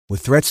With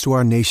threats to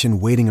our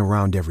nation waiting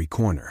around every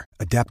corner,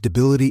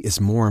 adaptability is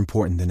more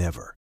important than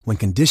ever. When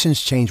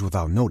conditions change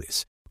without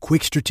notice,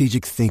 quick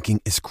strategic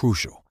thinking is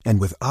crucial.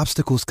 And with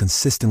obstacles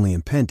consistently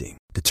impending,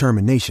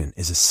 determination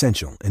is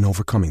essential in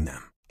overcoming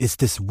them. It's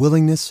this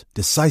willingness,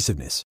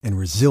 decisiveness, and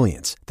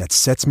resilience that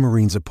sets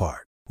Marines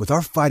apart. With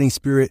our fighting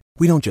spirit,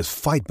 we don't just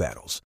fight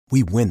battles,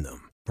 we win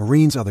them.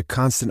 Marines are the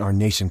constant our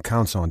nation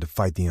counts on to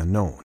fight the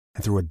unknown.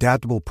 And through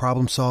adaptable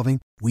problem solving,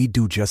 we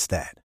do just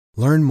that.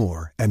 Learn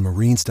more at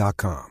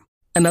marines.com.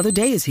 Another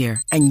day is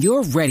here, and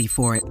you're ready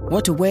for it.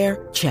 What to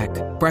wear? Check.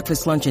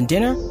 Breakfast, lunch, and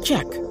dinner?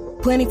 Check.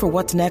 Planning for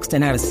what's next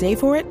and how to save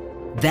for it?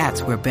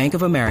 That's where Bank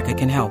of America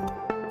can help.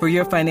 For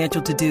your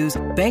financial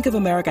to-dos, Bank of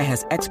America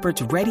has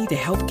experts ready to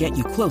help get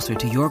you closer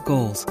to your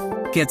goals.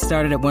 Get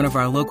started at one of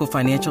our local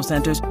financial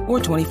centers or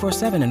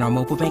 24/7 in our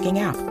mobile banking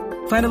app.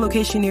 Find a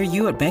location near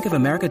you at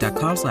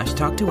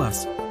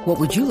bankofamerica.com/talktous. What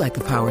would you like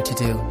the power to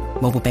do?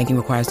 Mobile banking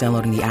requires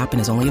downloading the app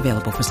and is only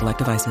available for select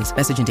devices.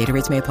 Message and data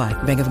rates may apply.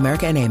 Bank of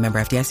America N.A., member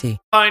FDIC.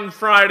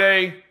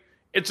 Friday.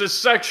 It's a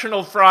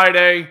sectional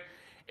Friday.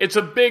 It's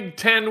a Big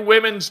Ten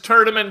women's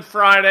tournament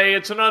Friday.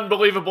 It's an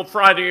unbelievable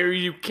Friday. Are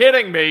you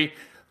kidding me?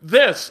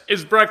 This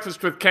is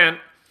Breakfast with Kent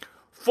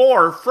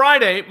for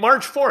Friday,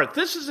 March 4th.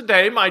 This is a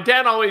day my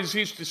dad always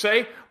used to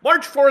say,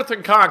 March 4th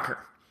and conquer.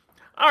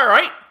 All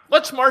right,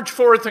 let's March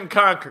 4th and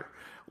conquer.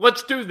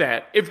 Let's do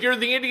that. If you're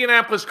the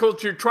Indianapolis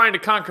Colts, you're trying to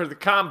conquer the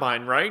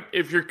Combine, right?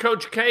 If you're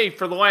Coach K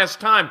for the last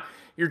time,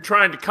 you're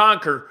trying to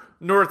conquer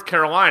North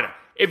Carolina.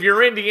 If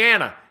you're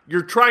Indiana,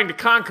 you're trying to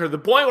conquer the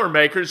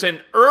Boilermakers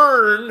and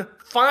earn,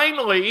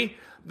 finally,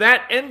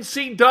 that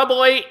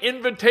NCAA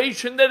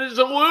invitation that has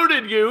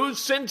eluded you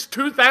since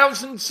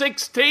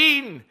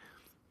 2016.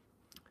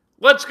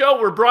 Let's go.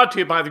 We're brought to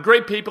you by the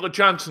great people at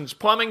Johnson's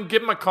Plumbing.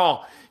 Give them a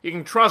call. You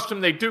can trust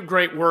them. They do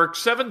great work.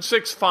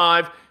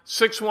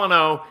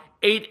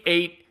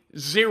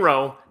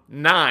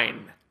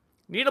 765-610-8809.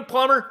 Need a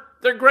plumber?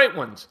 They're great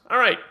ones. All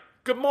right.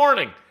 Good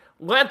morning.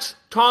 Let's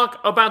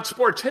talk about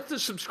sports. Hit the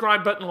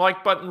subscribe button,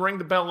 like button, ring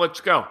the bell. Let's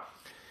go.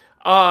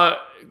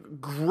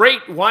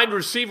 Great wide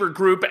receiver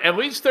group. At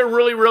least they're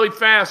really, really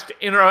fast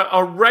in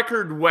a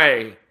record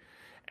way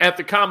at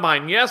the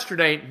Combine.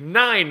 Yesterday,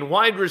 9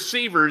 wide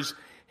receivers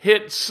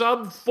hit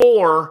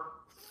sub-4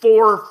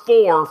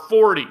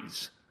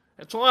 40s.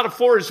 That's a lot of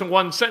fours in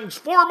one sentence.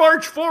 For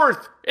March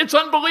 4th. It's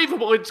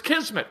unbelievable. It's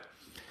kismet.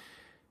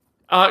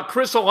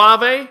 Chris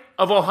Olave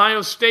of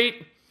Ohio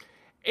State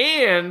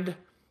and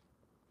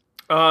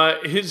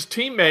his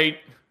teammate,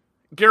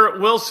 Garrett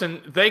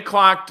Wilson, they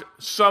clocked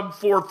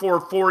sub-4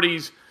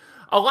 40s.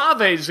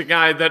 Olave's a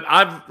guy that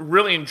I've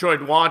really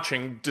enjoyed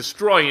watching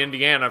destroy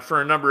Indiana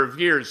for a number of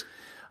years.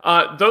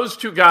 Those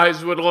two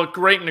guys would look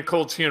great in a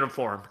Colts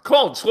uniform.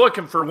 Colts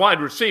looking for wide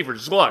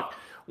receivers. Look,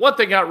 what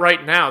they got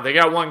right now, they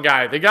got one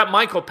guy. They got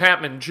Michael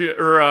Pittman Jr.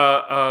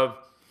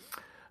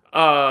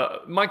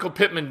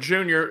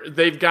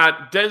 They've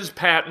got Des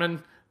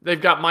Patman.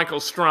 They've got Michael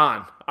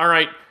Strawn. All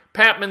right,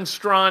 Patman's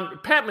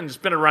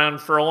been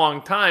around for a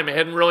long time. He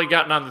hadn't really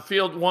gotten on the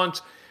field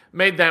once.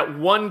 Made that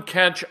one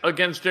catch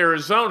against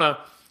Arizona,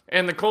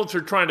 and the Colts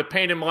are trying to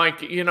paint him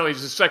like,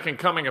 he's the second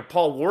coming of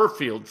Paul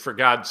Warfield, for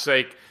God's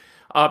sake.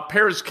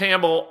 Paris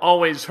Campbell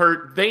always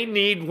hurt. They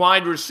need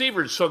wide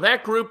receivers. So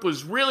that group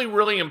was really,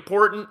 really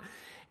important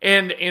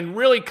and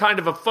really kind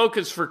of a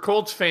focus for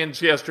Colts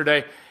fans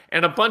yesterday.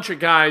 And a bunch of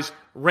guys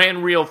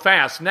ran real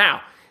fast.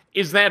 Now,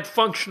 is that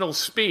functional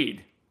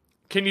speed?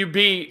 Can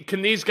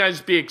these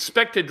guys be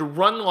expected to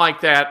run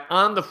like that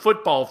on the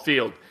football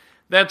field?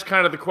 That's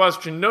kind of the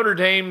question. Notre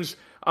Dame's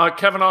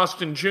Kevin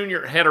Austin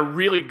Jr. had a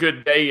really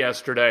good day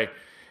yesterday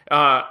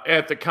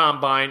at the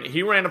Combine.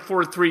 He ran a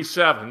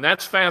 4.37.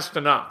 That's fast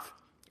enough.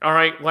 All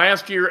right,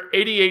 last year,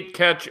 48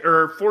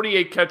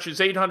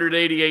 catches,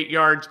 888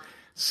 yards,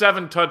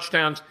 7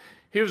 touchdowns.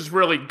 He was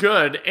really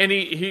good, and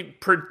he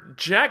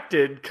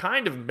projected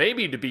kind of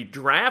maybe to be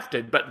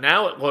drafted, but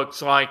now it looks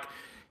like,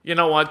 you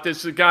know what, this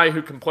is a guy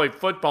who can play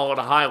football at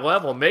a high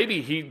level.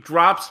 Maybe he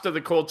drops to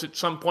the Colts at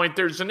some point.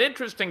 There's an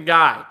interesting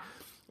guy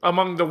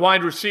among the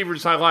wide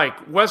receivers I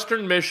like,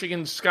 Western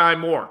Michigan's Sky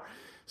Moore.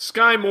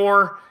 Sky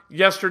Moore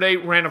yesterday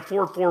ran a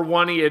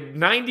 4.41. He had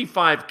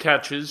 95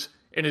 catches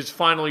in his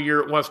final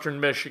year at Western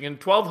Michigan,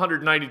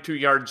 1,292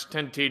 yards,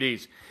 10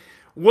 TDs.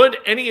 Would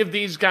any of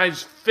these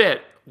guys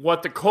fit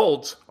what the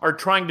Colts are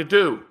trying to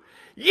do?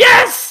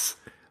 Yes!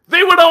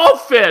 They would all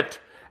fit.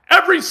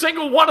 Every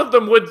single one of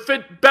them would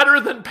fit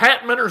better than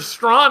Patman or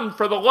Strawn.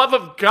 For the love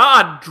of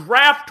God,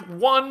 draft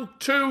 1,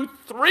 2,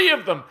 3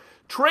 of them.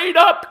 Trade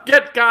up,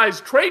 get guys.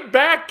 Trade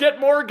back,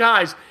 get more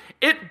guys.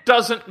 It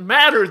doesn't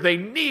matter. They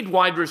need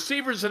wide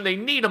receivers, and they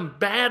need them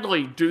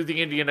badly, do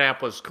the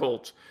Indianapolis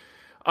Colts.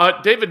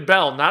 David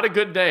Bell, not a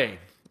good day.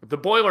 The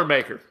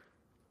Boilermaker,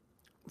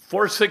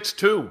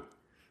 4.62.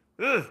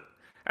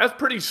 That's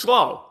pretty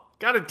slow.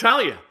 Got to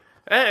tell you,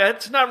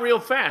 that's not real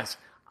fast.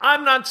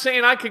 I'm not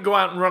saying I could go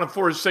out and run a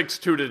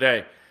 4.62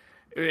 today.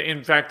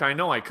 In fact, I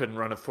know I couldn't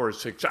run a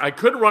 4.6. I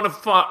could run a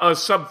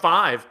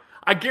sub-5.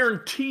 I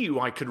guarantee you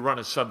I could run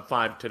a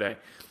sub-5 today.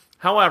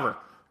 However,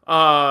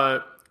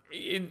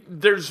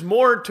 there's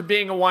more to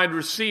being a wide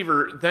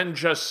receiver than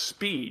just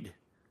speed.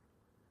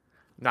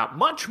 Not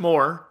much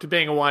more to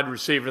being a wide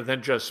receiver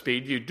than just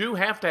speed. You do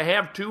have to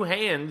have two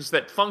hands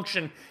that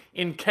function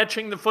in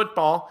catching the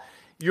football.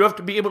 You have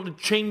to be able to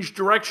change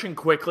direction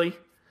quickly.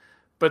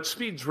 But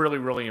speed's really,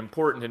 really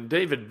important. And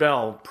David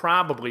Bell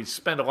probably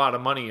spent a lot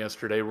of money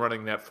yesterday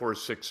running that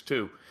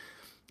 4.62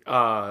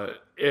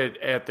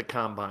 at the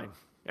combine.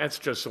 That's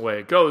just the way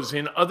it goes.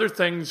 In other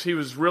things, he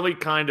was really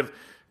kind of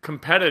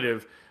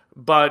competitive.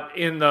 But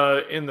in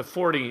the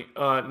 40,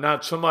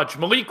 not so much.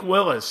 Malik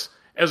Willis,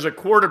 as a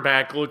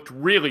quarterback, looked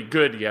really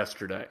good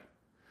yesterday.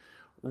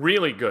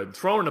 Really good.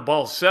 Throwing the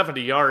ball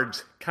 70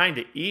 yards, kind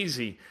of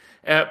easy.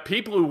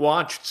 People who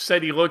watched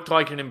said he looked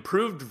like an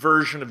improved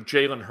version of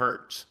Jalen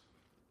Hurts.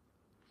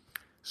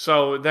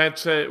 So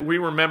that's we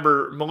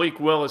remember Malik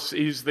Willis.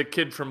 He's the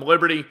kid from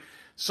Liberty.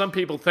 Some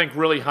people think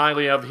really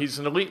highly of. He's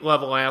an elite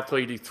level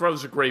athlete. He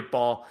throws a great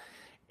ball.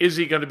 Is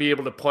he going to be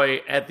able to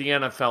play at the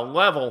NFL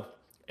level?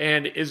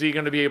 And is he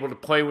going to be able to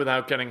play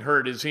without getting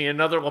hurt? Is he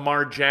another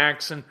Lamar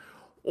Jackson?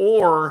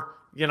 Or,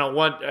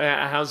 what?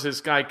 How's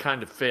this guy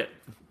kind of fit?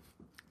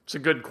 It's a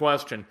good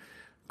question.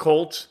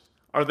 Colts,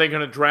 are they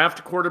going to draft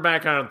a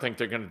quarterback? I don't think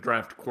they're going to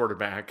draft a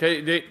quarterback.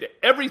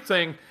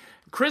 Everything,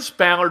 Chris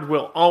Ballard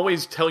will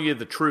always tell you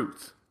the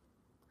truth.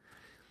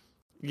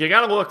 You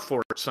got to look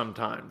for it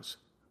sometimes.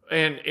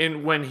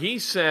 And when he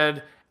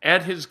said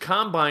at his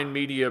combine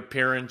media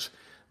appearance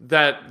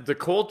that the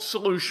Colts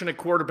solution at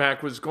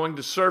quarterback was going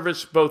to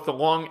service both the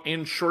long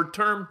and short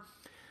term,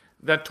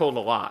 that told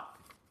a lot.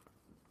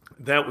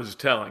 That was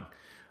telling.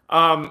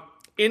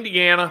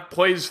 Indiana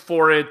plays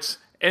for its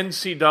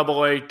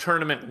NCAA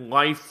tournament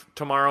life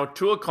tomorrow,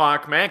 2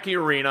 o'clock, Mackey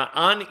Arena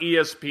on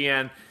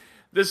ESPN.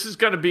 This is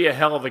going to be a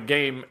hell of a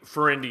game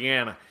for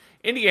Indiana.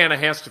 Indiana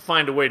has to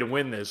find a way to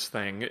win this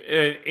thing.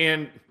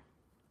 And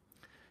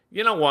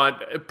you know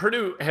what?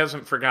 Purdue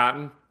hasn't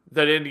forgotten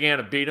that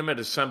Indiana beat them at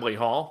Assembly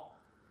Hall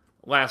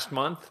last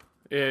month,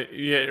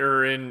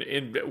 or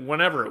in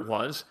whenever it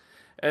was.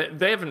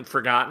 They haven't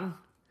forgotten.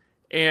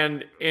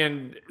 And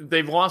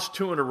they've lost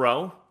 2 in a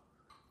row.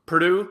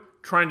 Purdue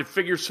trying to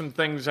figure some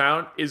things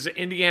out. Is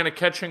Indiana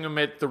catching them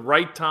at the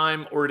right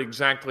time or at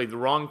exactly the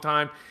wrong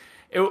time?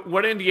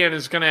 What Indiana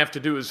is going to have to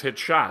do is hit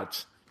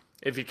shots.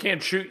 If you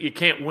can't shoot, you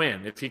can't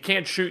win. If you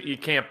can't shoot, you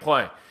can't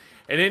play.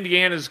 And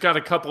Indiana's got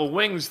a couple of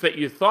wings that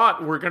you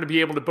thought were going to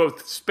be able to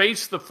both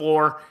space the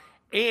floor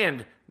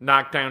and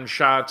knock down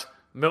shots.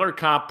 Miller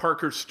Kopp,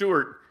 Parker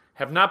Stewart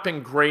have not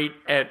been great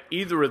at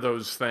either of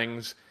those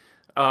things.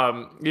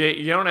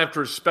 You don't have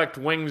to respect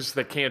wings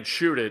that can't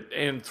shoot it.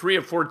 And 3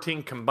 of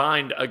 14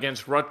 combined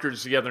against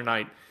Rutgers the other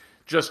night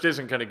just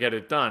isn't going to get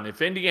it done.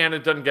 If Indiana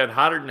doesn't get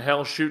hotter than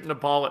hell shooting the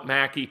ball at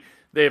Mackey,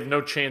 they have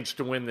no chance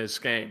to win this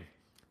game.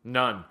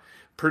 None.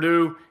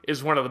 Purdue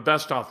is one of the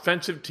best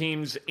offensive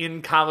teams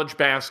in college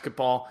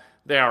basketball.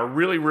 They are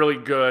really, really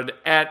good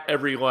at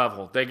every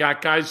level. They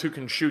got guys who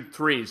can shoot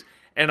threes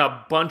and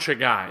a bunch of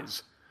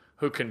guys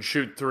who can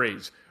shoot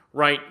threes.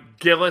 Right?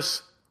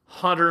 Gillis,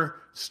 Hunter,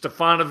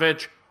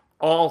 Stefanovic,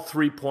 all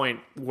three-point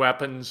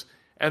weapons.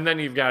 And then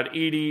you've got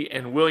Edey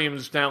and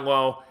Williams down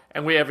low.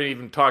 And we haven't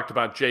even talked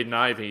about Jaden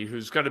Ivey,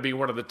 who's going to be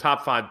one of the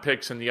top 5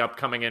 picks in the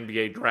upcoming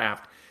NBA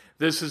draft.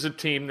 This is a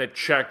team that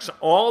checks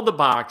all the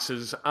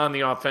boxes on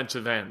the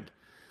offensive end.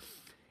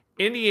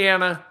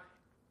 Indiana,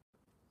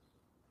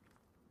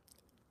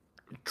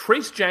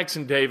 Trace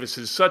Jackson Davis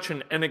is such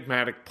an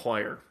enigmatic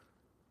player.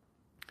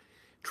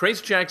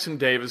 Trace Jackson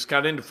Davis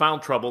got into foul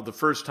trouble the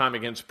first time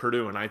against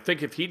Purdue, and I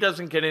think if he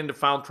doesn't get into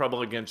foul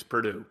trouble against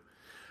Purdue,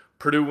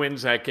 Purdue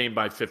wins that game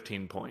by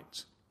 15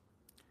 points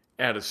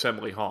at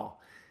Assembly Hall.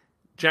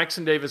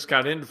 Jackson Davis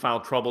got into foul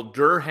trouble.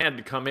 Durr had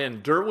to come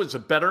in. Durr was a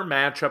better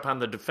matchup on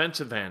the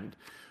defensive end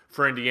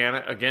for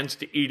Indiana against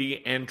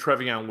Edey and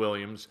Trevion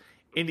Williams.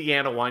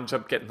 Indiana winds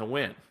up getting the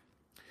win.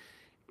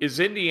 Is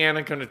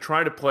Indiana going to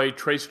try to play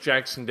Trace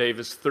Jackson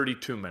Davis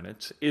 32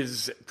 minutes?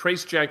 Is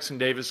Trace Jackson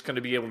Davis going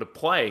to be able to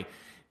play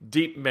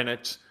deep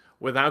minutes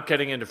without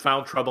getting into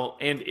foul trouble?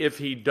 And if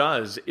he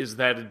does, is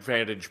that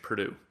advantage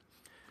Purdue?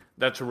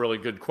 That's a really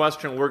good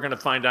question. We're going to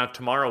find out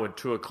tomorrow at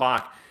 2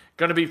 o'clock.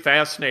 Going to be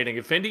fascinating.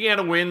 If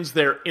Indiana wins,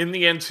 they're in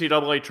the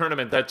NCAA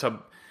tournament. That's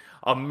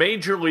a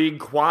major league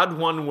quad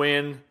 1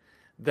 win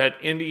that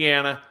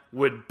Indiana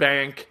would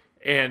bank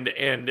and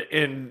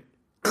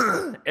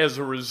as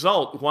a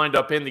result wind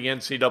up in the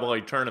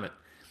NCAA tournament.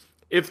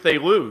 If they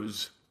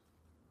lose,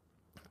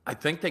 I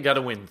think they got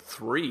to win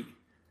 3.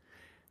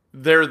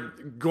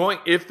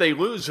 If they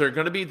lose, they're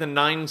going to be the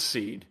 9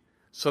 seed.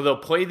 So they'll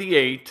play the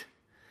 8.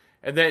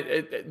 And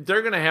then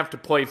they're going to have to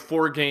play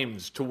 4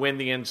 games to win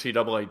the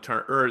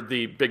NCAA or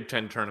the Big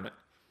Ten tournament.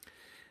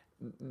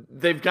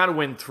 They've got to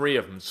win 3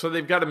 of them, so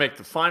they've got to make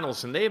the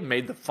finals. And they have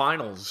made the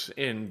finals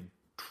in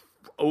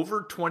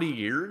over 20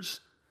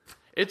 years.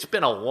 It's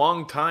been a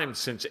long time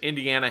since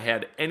Indiana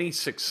had any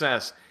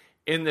success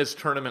in this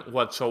tournament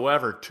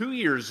whatsoever. 2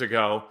 years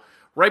ago,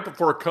 right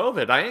before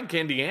COVID, I think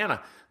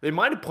Indiana, they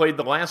might have played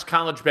the last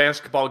college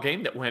basketball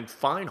game that went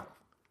final.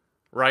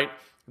 Right?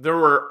 There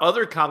were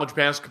other college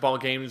basketball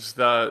games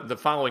the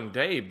following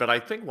day, but I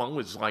think one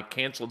was like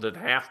canceled at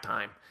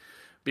halftime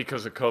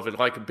because of COVID,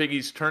 like a Big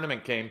East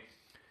tournament game.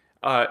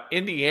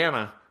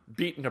 Indiana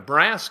beat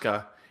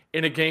Nebraska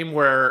in a game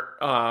where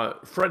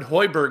Fred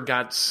Hoiberg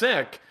got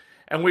sick,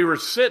 and we were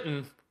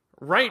sitting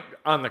right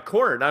on the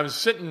court. I was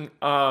sitting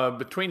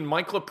between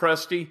Mike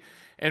Lepresti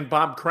and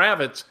Bob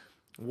Kravitz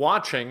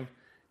watching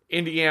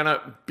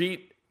Indiana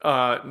beat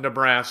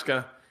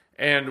Nebraska,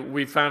 and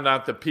we found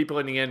out that people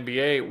in the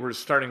NBA were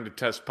starting to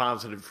test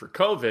positive for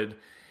COVID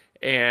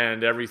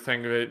and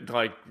everything.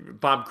 Like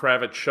Bob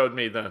Kravitz showed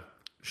me the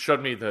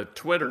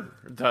Twitter,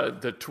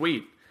 the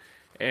tweet,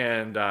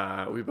 and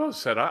we both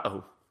said,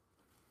 "Uh-oh."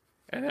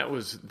 And that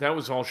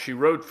was all she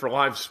wrote for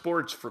live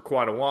sports for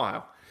quite a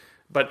while.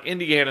 But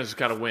Indiana's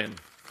got to win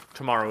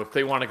tomorrow if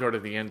they want to go to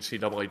the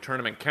NCAA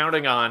tournament.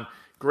 Counting on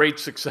great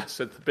success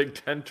at the Big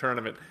Ten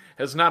tournament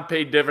has not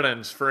paid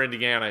dividends for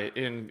Indiana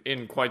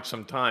in quite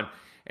some time,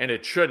 and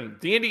it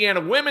shouldn't. The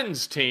Indiana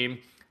women's team,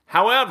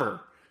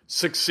 however,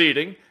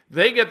 succeeding.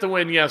 They get the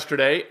win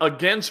yesterday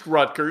against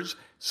Rutgers,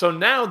 so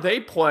now they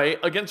play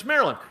against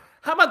Maryland.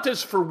 How about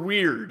this for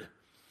weird?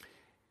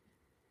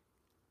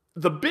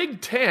 The Big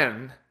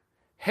Ten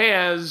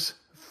has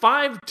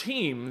 5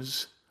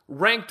 teams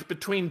ranked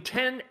between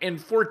 10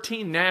 and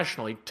 14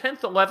 nationally.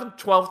 10th, 11th,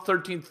 12th,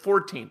 13th,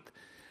 14th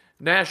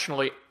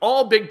nationally.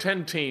 All Big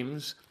Ten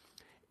teams.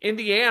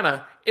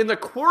 Indiana, in the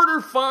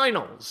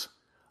quarterfinals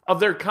of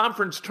their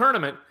conference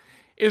tournament,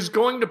 is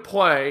going to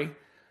play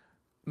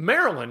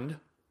Maryland,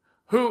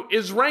 who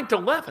is ranked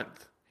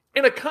 11th.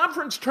 In a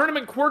conference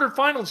tournament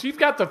quarterfinals, you've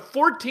got the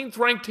 14th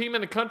ranked team in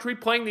the country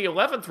playing the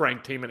 11th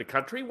ranked team in the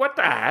country. What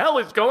the hell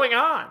is going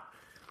on?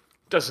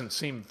 Doesn't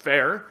seem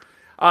fair.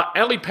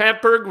 Ellie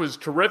Patberg was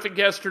terrific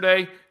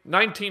yesterday,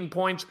 19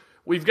 points.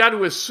 We've got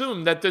to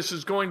assume that this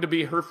is going to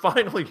be her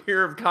final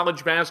year of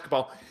college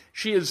basketball.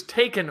 She has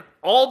taken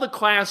all the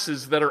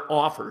classes that are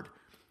offered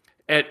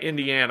at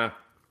Indiana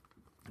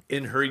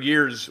in her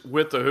years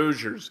with the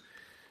Hoosiers.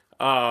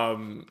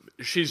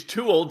 She's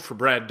too old for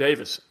Brad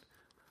Davison.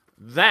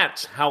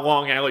 That's how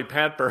long Ellie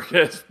Patberg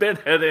has been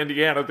at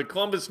Indiana, the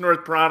Columbus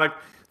North product.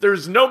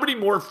 There's nobody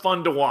more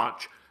fun to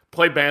watch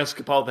play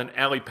basketball than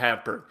Ellie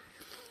Patberg.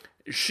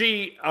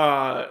 She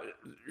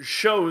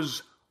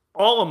shows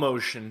all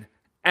emotion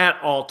at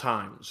all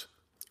times,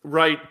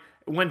 right?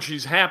 When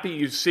she's happy,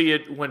 you see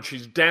it. When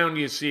she's down,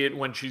 you see it.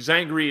 When she's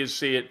angry, you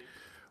see it.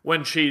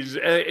 When she's,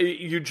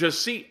 you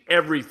just see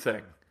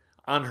everything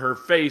on her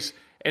face,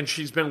 and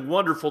she's been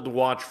wonderful to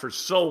watch for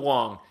so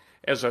long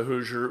as a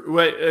Hoosier.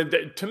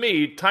 To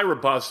me,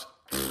 Tyra Buss,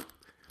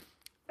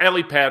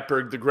 Ellie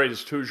Patberg, the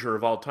greatest Hoosier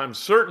of all time,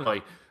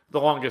 certainly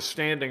the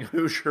longest-standing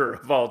Hoosier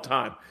of all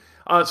time.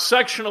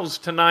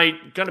 Sectionals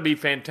tonight, going to be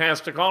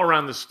fantastic all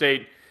around the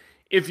state.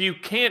 If you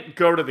can't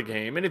go to the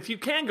game, and if you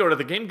can go to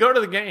the game, go to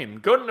the game.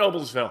 Go to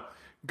Noblesville.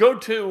 Go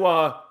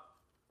to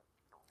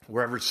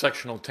wherever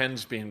Sectional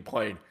 10's being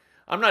played.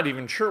 I'm not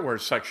even sure where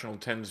Sectional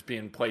 10's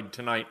being played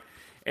tonight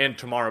and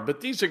tomorrow, but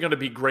these are going to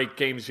be great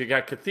games. You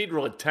got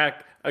Cathedral at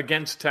Tech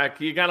against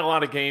Tech. You got a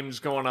lot of games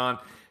going on.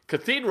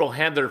 Cathedral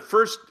had their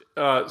first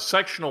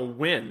sectional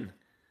win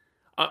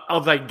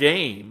of a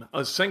game,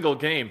 a single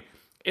game,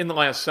 in the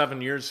last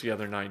 7 years the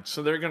other night.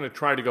 So they're going to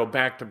try to go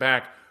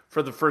back-to-back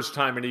for the first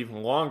time in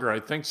even longer, I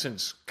think,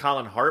 since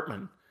Colin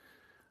Hartman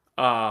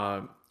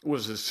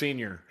was a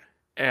senior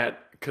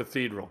at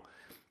Cathedral.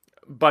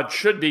 But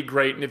should be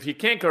great. And if you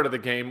can't go to the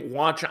game,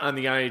 watch on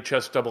the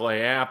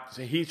IHSAA app.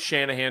 Heath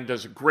Shanahan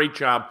does a great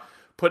job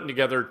putting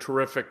together a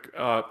terrific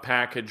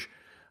package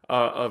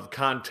of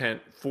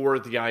content for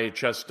the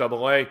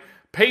IHSAA.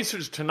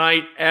 Pacers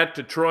tonight at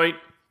Detroit.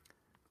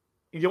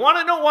 You want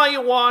to know why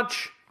you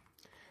watch?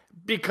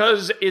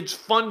 Because it's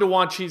fun to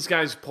watch these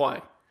guys play.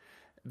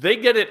 They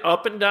get it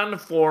up and down the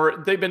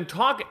floor. They've been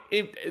talking,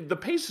 the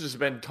Pacers have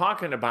been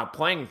talking about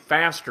playing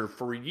faster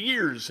for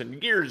years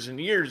and years and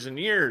years and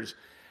years.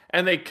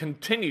 And they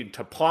continued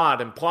to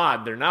plod and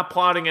plod. They're not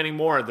plodding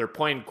anymore. They're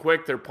playing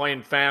quick. They're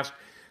playing fast.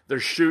 They're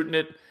shooting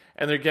it.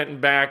 And they're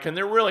getting back. And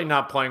they're really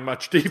not playing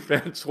much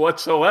defense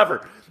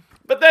whatsoever.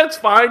 But that's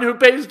fine. Who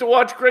pays to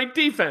watch great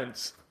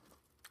defense?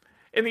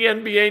 In the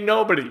NBA,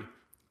 nobody.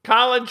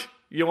 College,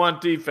 you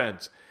want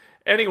defense.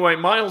 Anyway,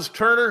 Miles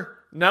Turner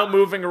now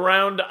moving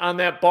around on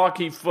that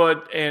balky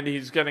foot. And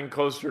he's getting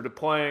closer to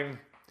playing.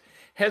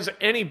 Has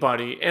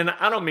anybody, and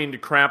I don't mean to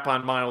crap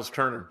on Miles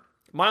Turner.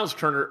 Miles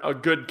Turner, a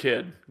good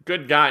kid,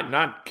 good guy,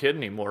 not kid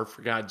anymore,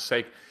 for God's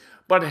sake.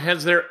 But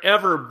has there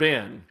ever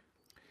been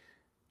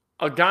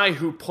a guy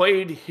who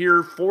played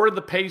here for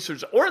the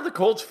Pacers, or the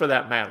Colts for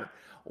that matter,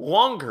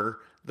 longer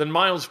than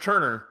Miles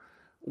Turner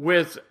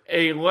with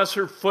a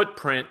lesser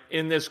footprint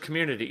in this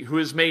community, who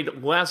has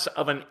made less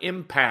of an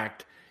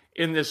impact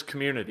in this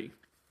community?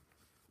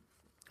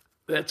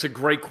 That's a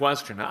great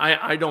question.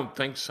 I don't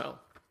think so.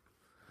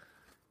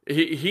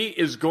 He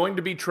is going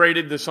to be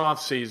traded this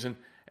offseason.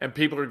 And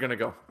people are going to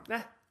go,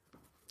 nah.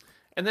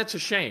 And that's a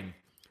shame,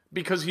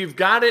 because you've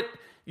got it.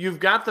 You've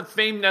got the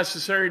fame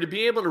necessary to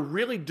be able to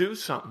really do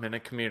something in a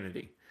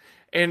community.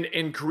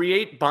 and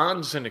create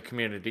bonds in a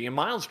community. And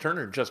Miles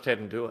Turner just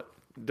hadn't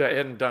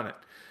done it.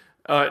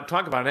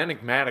 Talk about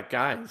enigmatic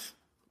guys.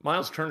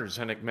 Miles Turner's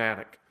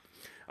enigmatic.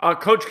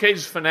 Coach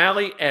K's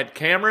finale at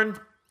Cameron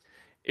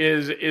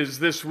is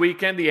this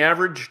weekend. The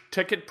average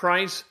ticket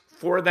price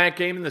for that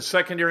game in the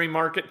secondary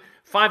market,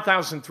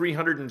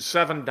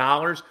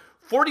 $5,307.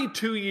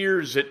 42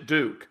 years at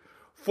Duke.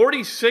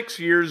 46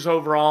 years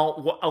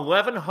overall,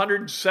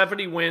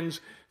 1,170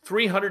 wins,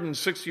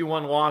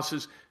 361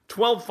 losses,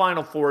 12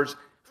 Final Fours,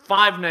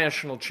 5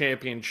 national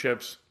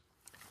championships.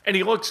 And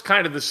he looks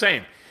kind of the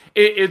same.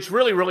 It's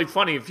really, really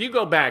funny. If you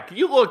go back,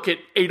 you look at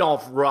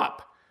Adolph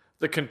Rupp,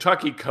 the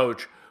Kentucky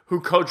coach, who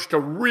coached a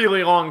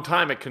really long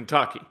time at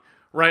Kentucky,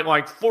 right?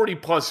 Like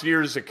 40-plus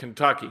years at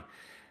Kentucky.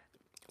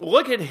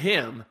 Look at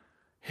him,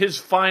 his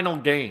final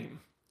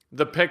game,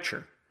 the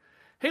picture.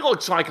 He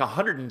looks like a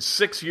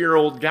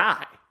 106-year-old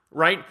guy,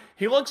 right?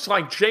 He looks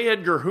like J.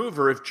 Edgar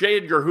Hoover if J.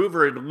 Edgar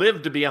Hoover had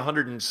lived to be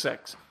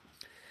 106.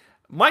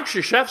 Mike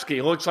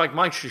Krzyzewski looks like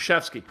Mike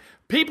Krzyzewski.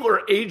 People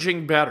are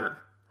aging better.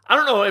 I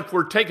don't know if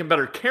we're taking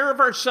better care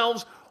of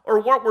ourselves or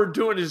what we're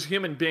doing as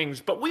human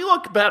beings, but we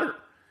look better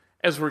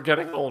as we're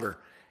getting older.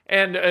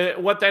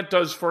 And what that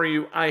does for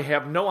you, I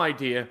have no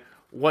idea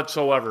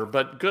whatsoever.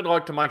 But good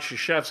luck to Mike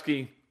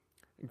Krzyzewski.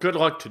 Good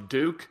luck to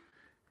Duke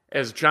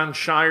as John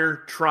Shire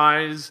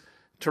tries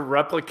to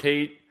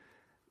replicate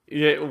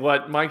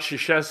what Mike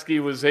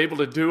Krzyzewski was able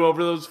to do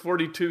over those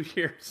 42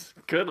 years.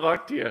 Good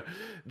luck to you,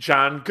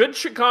 John. Good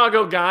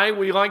Chicago guy.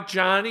 We like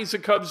John. He's a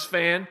Cubs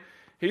fan.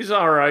 He's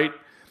all right.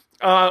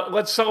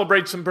 Let's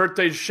celebrate some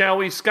birthdays, shall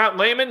we? Scott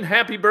Lehman,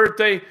 happy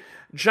birthday.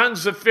 John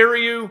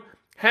Zafiriou,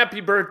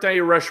 happy birthday.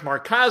 Aresh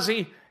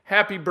Markazi,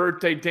 happy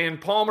birthday. Dan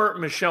Palmer,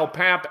 Michelle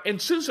Papp,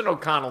 and Susan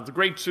O'Connell, the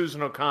great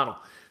Susan O'Connell,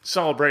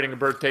 celebrating a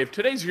birthday. If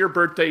today's your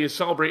birthday, you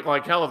celebrate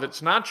like hell. If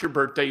it's not your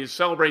birthday, you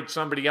celebrate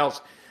somebody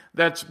else.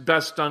 That's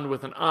best done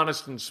with an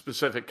honest and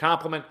specific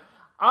compliment.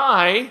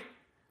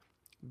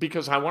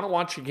 Because I want to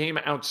watch a game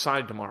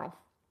outside tomorrow,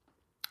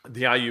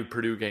 the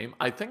IU-Purdue game,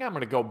 I think I'm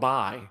going to go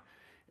buy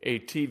a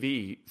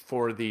TV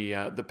for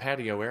the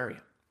patio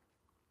area.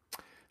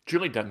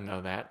 Julie doesn't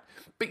know that.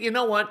 But you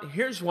know what?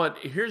 Here's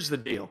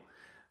the deal.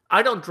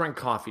 I don't drink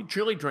coffee.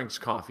 Julie drinks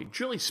coffee.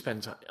 Julie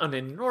spends an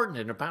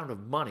inordinate amount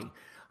of money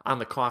on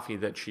the coffee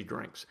that she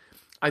drinks.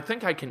 I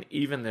think I can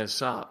even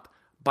this up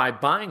by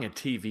buying a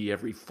TV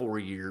every 4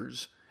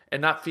 years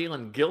and not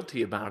feeling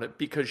guilty about it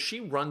because she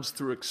runs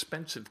through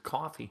expensive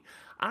coffee.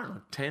 I don't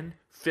know, 10,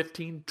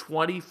 15,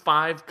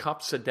 25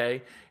 cups a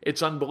day.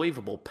 It's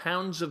unbelievable.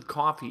 Pounds of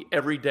coffee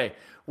every day.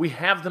 We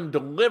have them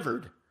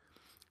delivered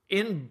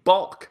in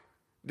bulk.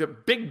 The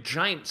big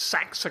giant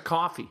sacks of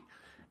coffee.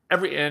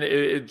 And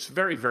it's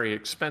very, very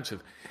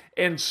expensive.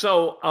 And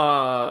so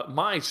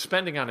my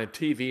spending on a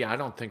TV, I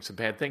don't think it's a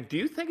bad thing. Do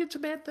you think it's a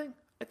bad thing?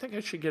 I think I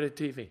should get a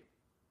TV.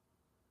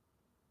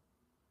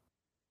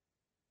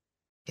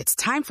 It's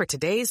time for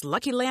today's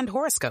Lucky Land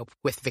horoscope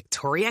with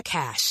Victoria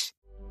Cash.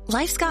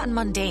 Life's gotten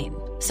mundane,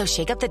 so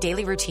shake up the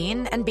daily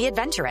routine and be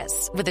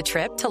adventurous with a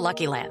trip to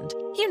Lucky Land.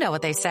 You know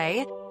what they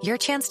say, your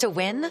chance to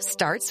win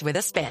starts with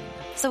a spin.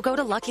 So go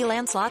to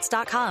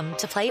LuckyLandSlots.com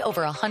to play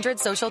over 100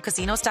 social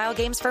casino-style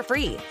games for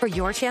free for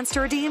your chance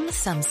to redeem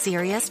some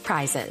serious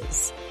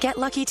prizes. Get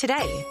lucky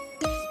today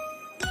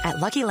at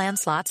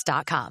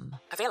LuckyLandSlots.com.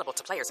 Available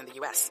to players in the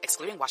U.S.,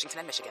 excluding Washington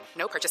and Michigan.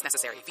 No purchase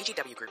necessary.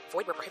 VGW Group.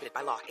 Void where prohibited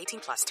by law.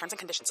 18+. Terms and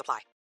conditions apply.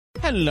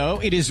 Hello,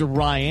 it is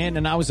Ryan,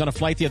 and I was on a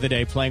flight the other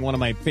day playing one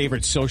of my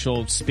favorite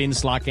social spin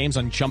slot games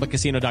on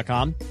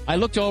ChumbaCasino.com. I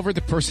looked over at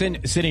the person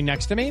sitting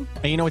next to me,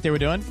 and you know what they were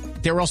doing?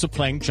 They were also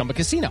playing Chumba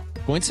Casino.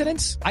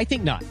 Coincidence? I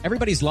think not.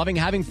 Everybody's loving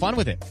having fun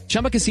with it.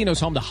 Chumba Casino is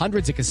home to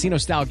hundreds of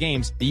casino-style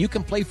games that you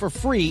can play for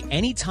free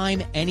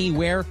anytime,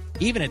 anywhere,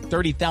 even at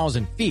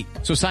 30,000 feet.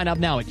 So sign up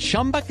now at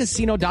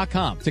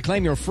ChumbaCasino.com to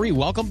claim your free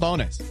welcome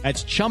bonus.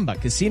 That's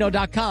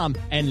ChumbaCasino.com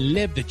and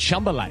live the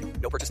Chumba life.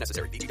 No purchase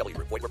necessary. VGW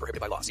Group. Void where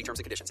prohibited by law. See terms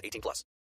and conditions. 18+.